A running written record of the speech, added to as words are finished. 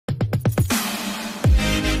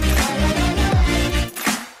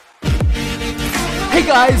Hey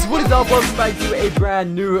guys, what is up? Welcome back to a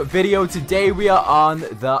brand new video. Today we are on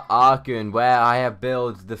the Archon, where I have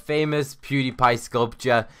built the famous PewDiePie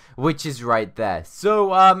sculpture, which is right there.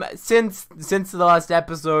 So since the last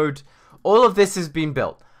episode, all of this has been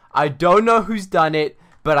built. I don't know who's done it,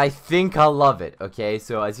 but I think I'll love it. Okay,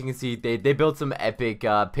 so as you can see, they built some epic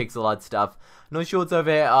pixel art stuff. No shorts over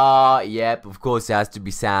here. Yep, of course it has to be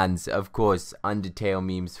Sans. Of course, Undertale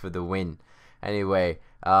memes for the win. Anyway,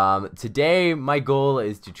 today my goal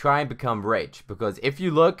is to try and become rich, because if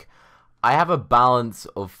you look, I have a balance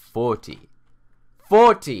of 40.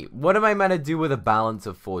 40! What am I meant to do with a balance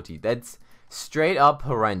of 40? That's straight up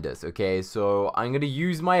horrendous, okay? So I'm gonna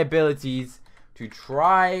use my abilities to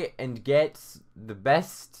try and get the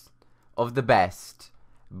best of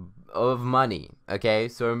money, okay?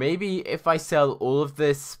 So maybe if I sell all of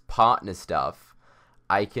this partner stuff,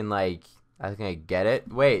 I can get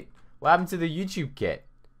it. Wait, what happened to the YouTube kit?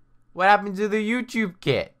 What happened to the YouTube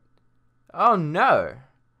kit? Oh no.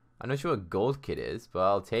 I'm not sure what gold kit is, but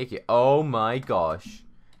I'll take it. Oh my gosh.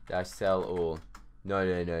 Dash sell all. No.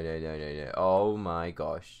 Oh my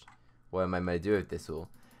gosh. What am I going to do with this all?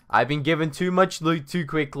 I've been given too much loot too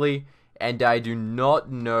quickly, and I do not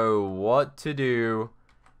know what to do.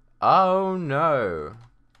 Oh no.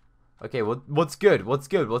 Okay, what's good?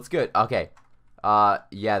 Okay.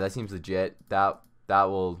 Yeah, that seems legit. That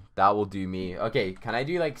will do me. Okay, can I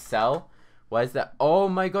do like sell? Where's that? Oh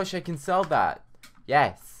my gosh, I can sell that.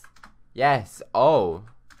 Yes. Oh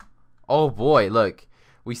boy, look.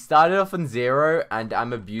 We started off on 0, and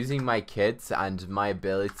I'm abusing my kits and my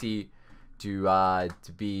ability to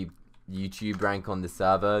be YouTube rank on the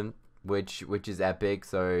server, which is epic.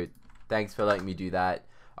 So thanks for letting me do that.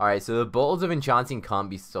 Alright, so the bottles of enchanting can't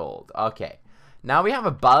be sold. Okay. Now we have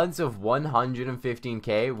a balance of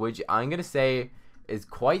 115k, which I'm gonna say is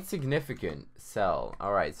quite significant. Sell.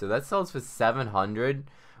 Alright, so that sells for 700,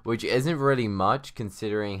 which isn't really much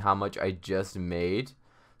considering how much I just made.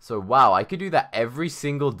 So wow, I could do that every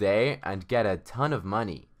single day and get a ton of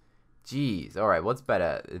money. Jeez. Alright, what's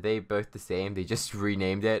better? Are they both the same? They just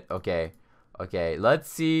renamed it? Okay, let's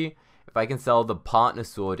see if I can sell the partner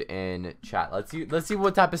sword in chat. Let's see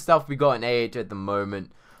what type of stuff we got in AH at the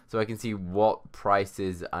moment, so I can see what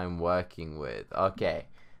prices I'm working with. Okay.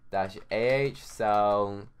 Dash AH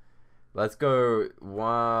sell. Let's go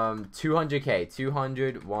 200k.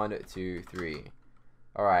 200, 1, 2, 3.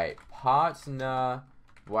 Alright. Partner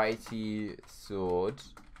YT sword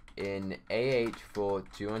in AH for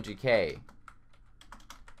 200k.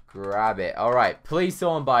 Grab it. Alright. Please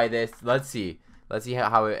someone buy this. Let's see. Let's see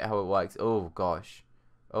how it works. Oh gosh.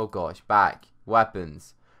 Back.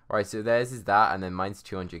 Weapons. Alright, so theirs is that, and then mine's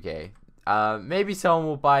 200k. Maybe someone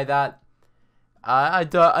will buy that. I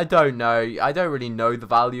don't know. I don't really know the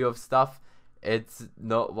value of stuff. It's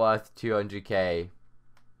not worth 200k.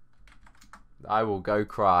 I will go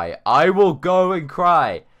cry. I will go and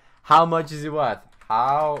cry. How much is it worth?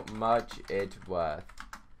 How much it worth?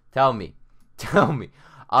 Tell me.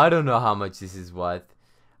 I don't know how much this is worth.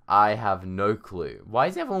 I have no clue. Why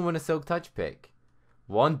does everyone want a silk touch pick?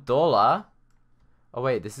 $1? Oh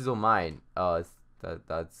wait, this is all mine. Oh,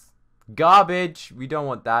 that's garbage. We don't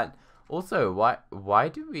want that. Also, why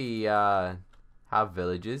do we have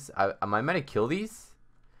villagers? Am I meant to kill these?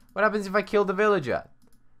 What happens if I kill the villager?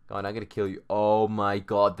 Go on, I'm gonna kill you. Oh my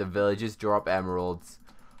god, the villagers drop emeralds.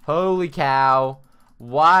 Holy cow.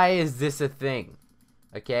 Why is this a thing?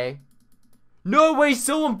 Okay. No way,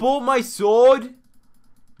 someone bought my sword?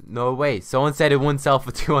 No way, someone said it wouldn't sell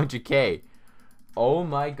for 200k. Oh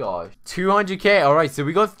my gosh. 200k, alright, so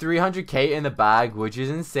we got 300k in the bag, which is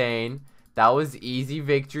insane. That was easy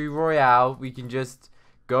victory royale. We can just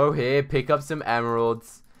go here, pick up some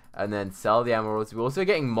emeralds, and then sell the emeralds. We're also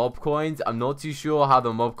getting mob coins. I'm not too sure how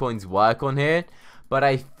the mob coins work on here, but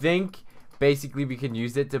I think basically we can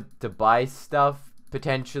use it to buy stuff,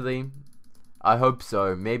 potentially. I hope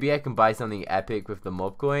so. Maybe I can buy something epic with the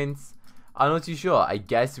mob coins. I'm not too sure. I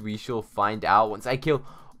guess we shall find out once I kill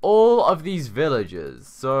all of these villagers.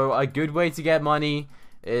 So a good way to get money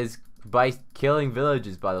is by killing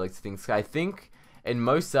villagers, by the looks of things. I think in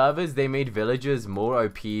most servers they made villagers more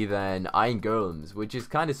OP than iron golems, which is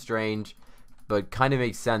kind of strange, but kind of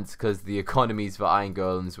makes sense because the economies for iron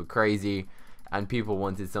golems were crazy and people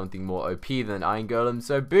wanted something more OP than iron golems.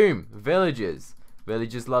 So boom, villagers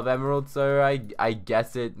love emeralds, so I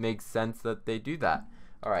guess it makes sense that they do that.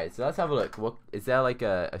 Alright, so let's have a look. What is there, like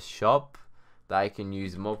a shop that I can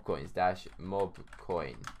use mob coins? Dash mob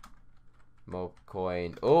coin.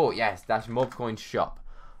 Oh yes, dash mob coin shop.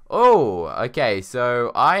 Oh, okay,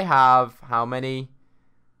 so I have how many?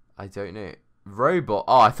 I don't know. Robot.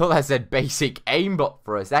 Oh, I thought that said basic aimbot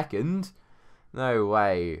for a second. No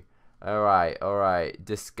way. Alright.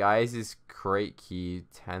 Disguise is crate key.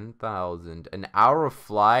 10,000. An hour of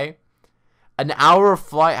fly. An hour of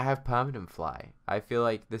fly. I have permanent fly. I feel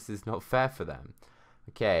like this is not fair for them.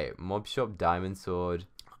 Okay. Mob shop diamond sword.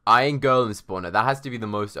 Iron golem spawner. That has to be the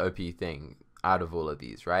most OP thing out of all of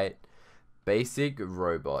these, right? Basic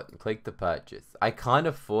robot. Click to purchase. I can't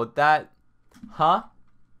afford that. Huh?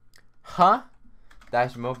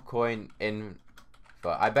 Dash mob coin in.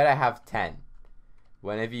 But I bet I have 10.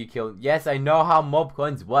 Whenever you kill. Yes, I know how mob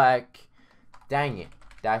coins work. Dang it.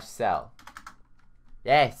 Dash sell.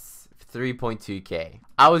 Yes. 3.2k.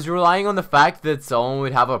 I was relying on the fact that someone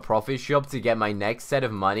would have a profit shop to get my next set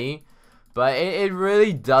of money. But it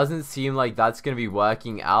really doesn't seem like that's going to be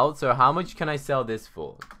working out. So how much can I sell this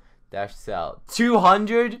for? Dash sell.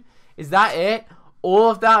 200? Is that it? All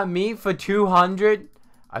of that meat for 200?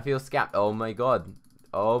 I feel scammed. Oh my god.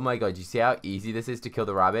 Oh my god. You see how easy this is to kill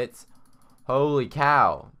the rabbits? Holy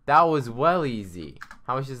cow. That was well easy.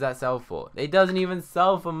 How much does that sell for? It doesn't even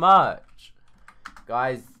sell for much.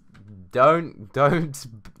 Guys, don't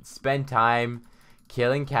spend time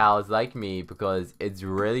killing cows like me, because it's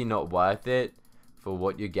really not worth it for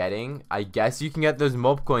what you're getting. I guess you can get those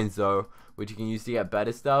mob coins though, which you can use to get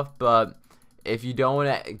better stuff, but if you don't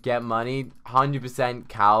want to get money, 100%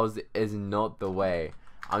 cows is not the way.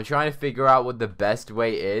 I'm trying to figure out what the best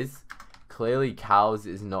way is. Clearly cows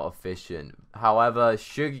is not efficient. However,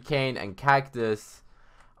 sugarcane and cactus,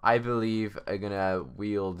 I believe, are gonna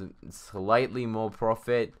wield slightly more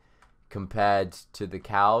profit compared to the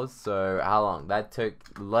cows. So how long? That took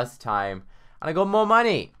less time and I got more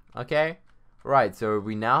money. Okay, right, so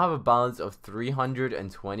we now have a balance of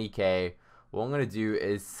 320k. What I'm gonna do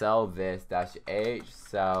is sell this dash h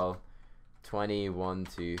sell 21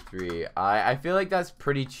 2 3. I feel like that's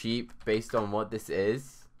pretty cheap based on what this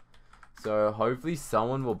is, so hopefully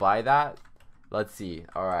someone will buy that. Let's see.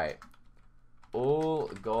 All right, all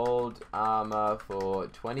gold armor for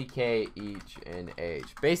 20k each in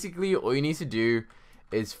H. Basically, all you need to do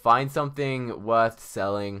is find something worth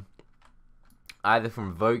selling, either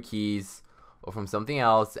from vote keys or from something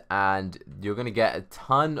else, and you're gonna get a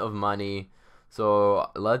ton of money. So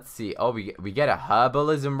let's see. Oh, we get a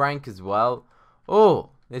herbalism rank as well.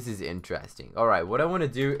 Oh, this is interesting. All right, what I want to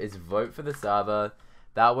do is vote for the server.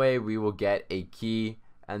 That way we will get a key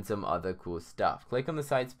and some other cool stuff. Click on the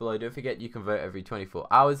sites below. Don't forget you can vote every 24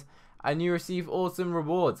 hours and you receive awesome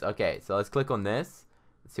rewards. Okay, so let's click on this.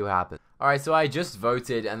 Let's see what happens. Alright, so I just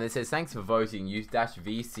voted and it says thanks for voting. Use dash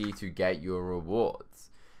VC to get your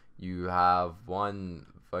rewards. You have one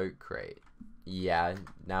vote crate. Yeah,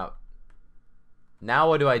 now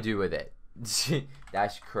what do I do with it?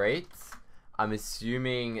 Dash crates. I'm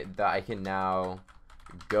assuming that I can now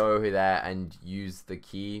go there and use the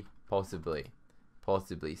key. Possibly.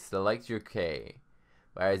 Select your key.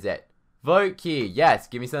 Where is it? Vote key. Yes,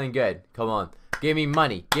 give me something good. Come on. Give me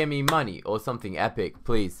money. Or something epic,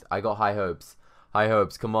 please. I got high hopes.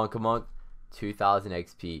 Come on. 2000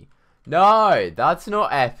 XP. No, that's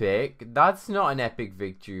not epic. That's not an epic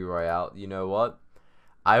victory royale. You know what?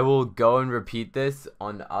 I will go and repeat this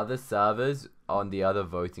on other servers on the other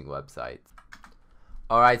voting websites.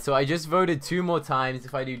 Alright, so I just voted 2 more times.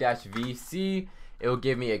 If I do dash VC, it will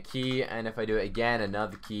give me a key, and if I do it again,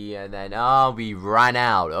 another key, and then we ran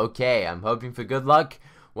out. Okay, I'm hoping for good luck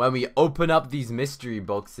when we open up these mystery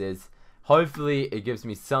boxes. Hopefully it gives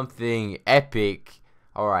me something epic.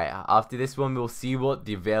 Alright, after this one we'll see what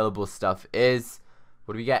the available stuff is.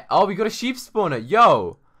 What do we get? Oh, we got a sheep spawner.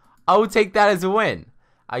 Yo, I will take that as a win.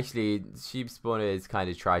 Actually, sheep spawner is kind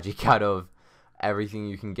of tragic out of everything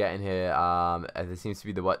you can get in here. There seems to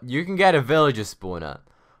be the what you can get a villager spawner.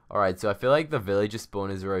 Alright, so I feel like the villager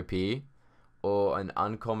spawners are OP. Or an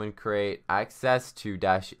uncommon crate. Access to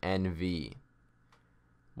dash NV.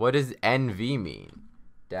 What does NV mean?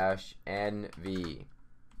 Dash NV.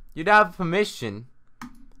 You'd have permission.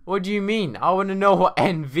 What do you mean? I want to know what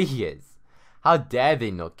NV is. How dare they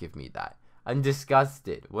not give me that? I'm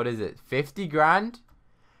disgusted. What is it? 50 grand?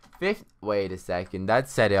 Wait a second. That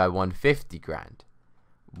said I won 50 grand.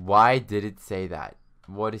 Why did it say that?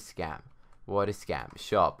 What a scam.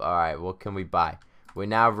 Shop. Alright, what can we buy? We're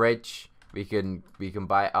now rich. We can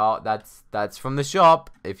buy. Oh, that's from the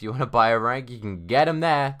shop. If you want to buy a rank, you can get them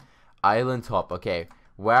there. Island top. Okay,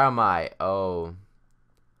 where am I? Oh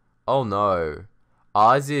no.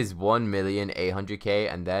 Ours is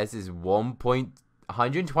 1,800,000 and theirs is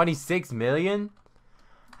 126 million.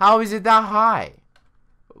 How is it that high?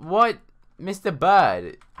 What, Mr.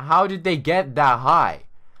 Bird? How did they get that high?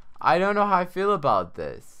 I don't know how I feel about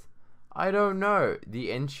this. I don't know.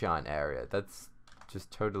 The enchant area. That's just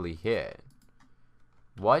totally here.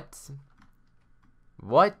 What?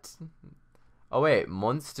 What? Oh wait,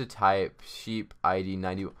 monster type, sheep ID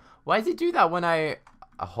 90. Why does it do that when I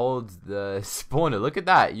hold the spawner? Look at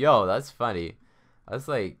that. Yo, that's funny. That's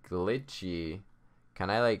like glitchy. Can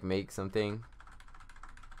I like make something?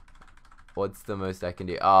 What's the most I can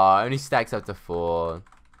do? Oh, it only stacks up to 4.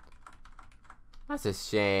 That's a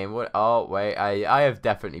shame. What? Oh wait, I have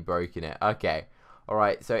definitely broken it. Okay.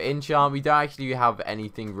 Alright, so enchant. We don't actually have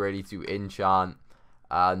anything really to enchant.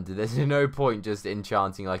 And there's no point just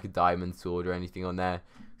enchanting like a diamond sword or anything on there.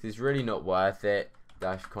 Because it's really not worth it.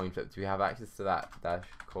 Dash coin flip. Do we have access to that? Dash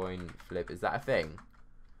coin flip. Is that a thing?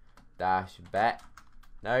 Dash bet.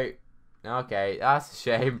 No. Okay, that's a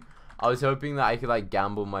shame. I was hoping that I could like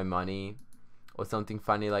gamble my money or something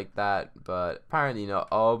funny like that. But apparently not.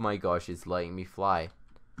 Oh my gosh, it's letting me fly.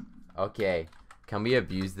 Okay. Can we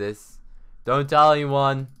abuse this? Don't tell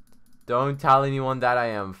anyone. Don't tell anyone that I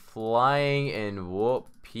am flying in warp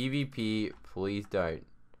PvP. Please don't.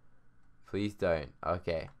 Please don't.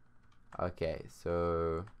 Okay. Okay,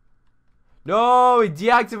 so... No! It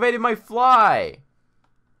deactivated my fly!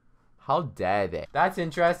 How dare they? That's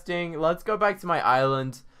interesting. Let's go back to my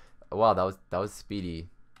island. Wow, that was speedy.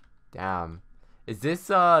 Damn. Is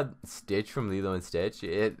this Stitch from Lilo and Stitch?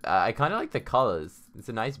 I kind of like the colors. It's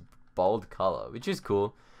a nice bold color, which is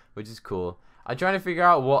cool. I'm trying to figure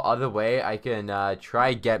out what other way I can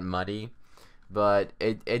try get money, but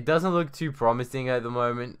it doesn't look too promising at the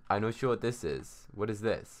moment. I'm not sure what this is. What is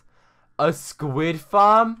this? A squid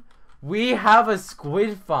farm? We have a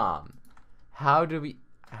squid farm. How do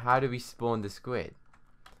we spawn the squid?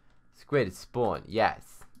 Squid spawn.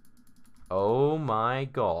 Yes. Oh my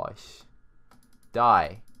gosh.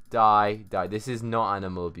 Die. This is not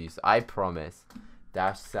animal abuse. I promise.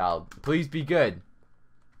 Dash sell. Please be good.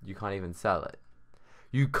 You can't even sell it.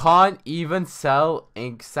 You can't even sell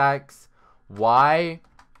ink sacs. Why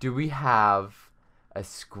do we have a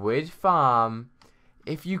squid farm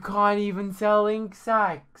if you can't even sell ink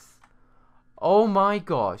sacs? Oh my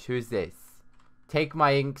gosh, who's this? Take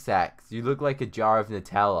my ink sacs. You look like a jar of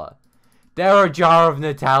Nutella. They're a jar of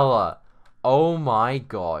Nutella. Oh my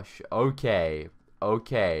gosh. Okay.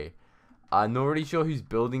 I'm not really sure who's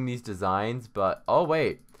building these designs, but oh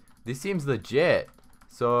wait. This seems legit.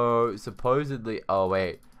 So, supposedly... Oh,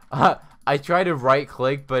 wait. I tried to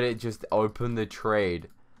right-click, but it just opened the trade.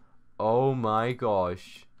 Oh, my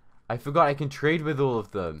gosh. I forgot I can trade with all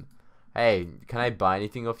of them. Hey, can I buy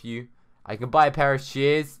anything off you? I can buy a pair of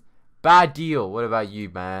shears. Bad deal. What about you,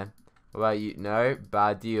 man? What about you? No,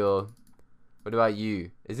 bad deal. What about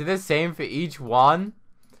you? Is it the same for each one?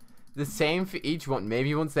 The same for each one.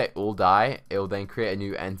 Maybe once they all die, it'll then create a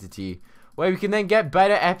new entity where we can then get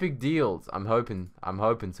better epic deals. I'm hoping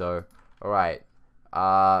so. Alright.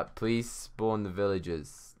 Please spawn the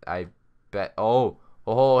villagers. I bet. Oh,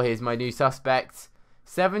 here's my new suspect.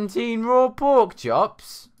 17 raw pork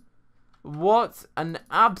chops. What an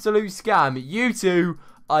absolute scam. You two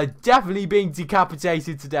are definitely being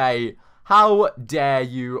decapitated today. How dare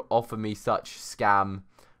you offer me such scam?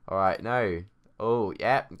 Alright, no. Oh,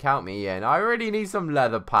 yeah, count me in. I really need some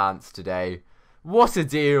leather pants today. What a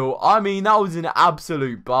deal. I mean, that was an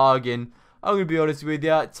absolute bargain. I'm going to be honest with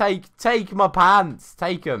you. Take my pants.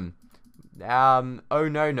 Take them. Oh,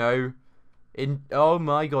 no. Oh,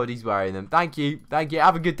 my God, he's wearing them. Thank you.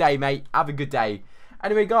 Have a good day, mate. Have a good day.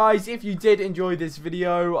 Anyway, guys, if you did enjoy this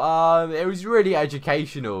video, it was really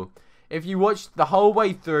educational. If you watched the whole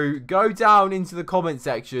way through, go down into the comment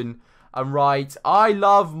section and write, I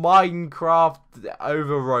love Minecraft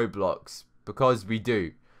over Roblox. Because we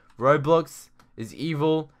do. Roblox is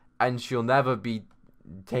evil and she'll never be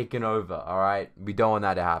taken over. Alright, we don't want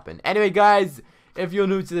that to happen. Anyway, guys, if you're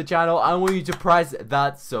new to the channel, I want you to press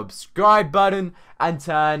that subscribe button and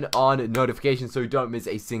turn on notifications so you don't miss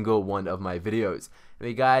a single one of my videos.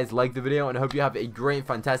 Anyway, guys, like the video and I hope you have a great,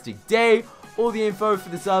 fantastic day. All the info for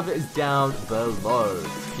the server is down below.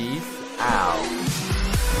 Peace out.